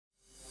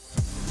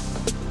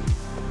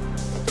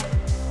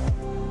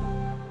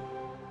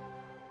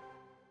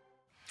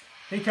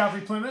Hey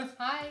Calvary Plymouth.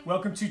 Hi.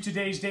 Welcome to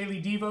today's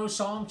Daily Devo,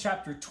 Psalm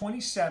chapter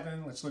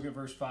 27. Let's look at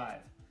verse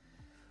 5.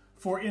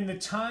 For in the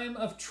time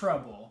of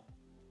trouble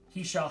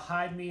he shall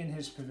hide me in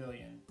his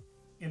pavilion.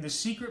 In the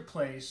secret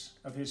place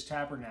of his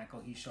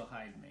tabernacle he shall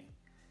hide me.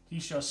 He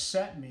shall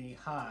set me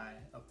high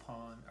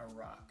upon a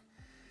rock.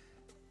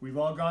 We've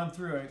all gone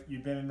through it.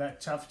 You've been in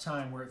that tough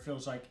time where it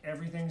feels like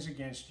everything's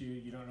against you.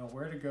 You don't know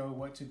where to go,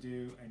 what to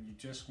do, and you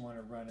just want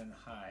to run and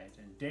hide.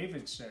 And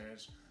David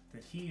says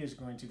that he is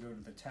going to go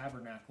to the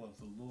tabernacle of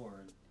the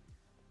Lord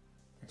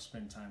and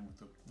spend time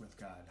with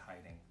God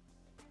hiding.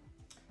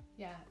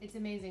 Yeah, it's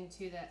amazing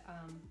too that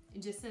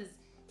it just says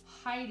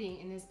hiding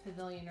in his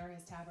pavilion or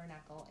his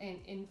tabernacle.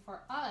 And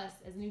for us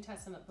as New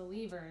Testament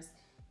believers,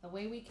 the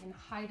way we can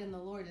hide in the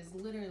Lord is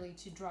literally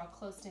to draw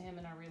close to him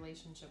in our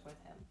relationship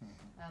with him.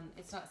 Mm-hmm.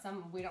 It's not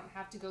we don't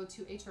have to go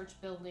to a church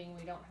building.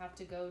 We don't have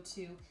to go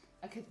to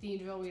a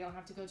cathedral. We don't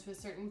have to go to a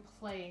certain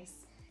place.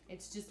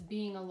 It's just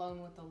being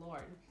alone with the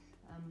Lord.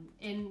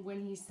 And when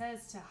he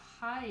says to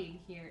hide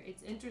here,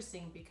 it's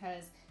interesting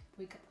because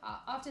we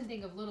often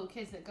think of little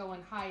kids that go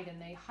and hide,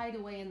 and they hide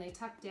away and they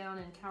tuck down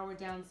and cower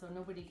down so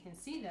nobody can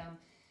see them.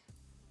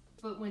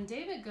 But when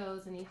David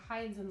goes and he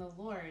hides in the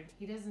Lord,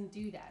 he doesn't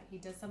do that. He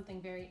does something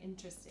very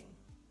interesting.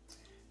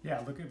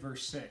 Yeah, look at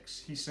verse 6.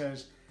 He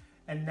says,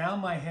 and now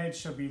my head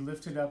shall be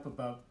lifted up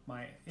above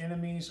my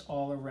enemies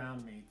all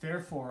around me.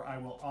 Therefore I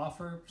will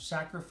offer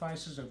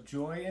sacrifices of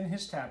joy in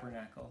his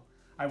tabernacle.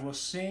 I will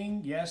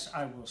sing, yes,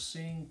 I will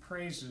sing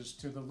praises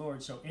to the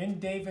Lord. So in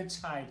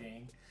David's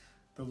hiding,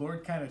 the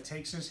Lord kind of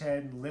takes his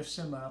head and lifts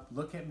him up.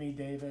 Look at me,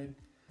 David.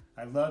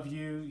 I love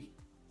you.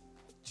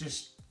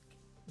 Just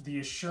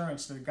the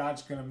assurance that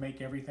God's going to make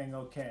everything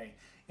okay.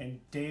 And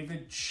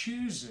David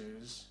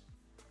chooses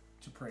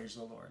to praise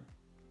the Lord.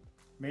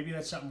 Maybe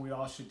that's something we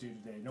all should do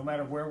today. No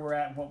matter where we're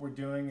at and what we're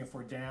doing, if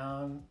we're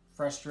down,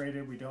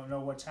 frustrated, we don't know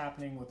what's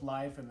happening with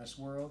life in this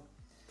world,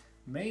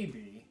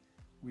 maybe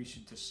we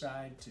should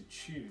decide to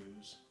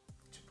choose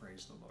to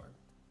praise the Lord.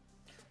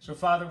 So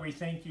Father, we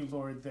thank you,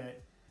 Lord,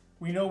 that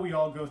we know we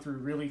all go through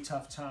really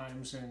tough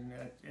times and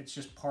it's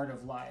just part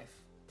of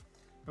life.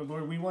 But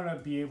Lord, we want to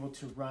be able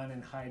to run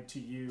and hide to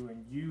you,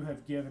 and you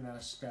have given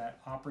us that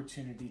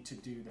opportunity to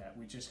do that.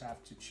 We just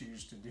have to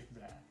choose to do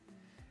that.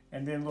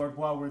 And then, Lord,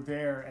 while we're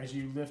there, as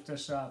you lift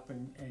us up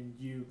and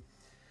you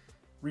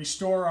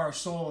restore our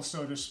soul,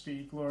 so to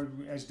speak,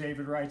 Lord, as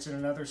David writes in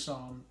another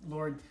psalm,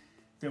 Lord,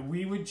 that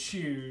we would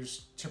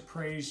choose to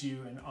praise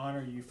you and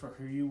honor you for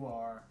who you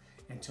are,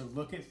 and to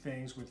look at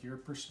things with your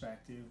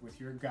perspective,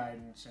 with your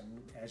guidance,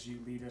 and as you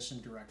lead us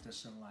and direct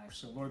us in life.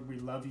 So, Lord, we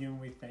love you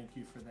and we thank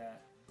you for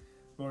that.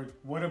 Lord,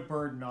 what a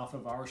burden off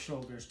of our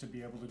shoulders to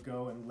be able to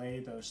go and lay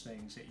those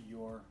things at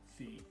your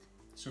feet.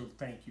 So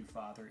thank you,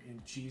 Father.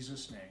 In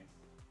Jesus' name,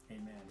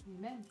 amen.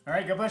 Amen. All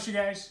right, God bless you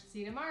guys. See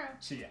you tomorrow.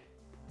 See ya.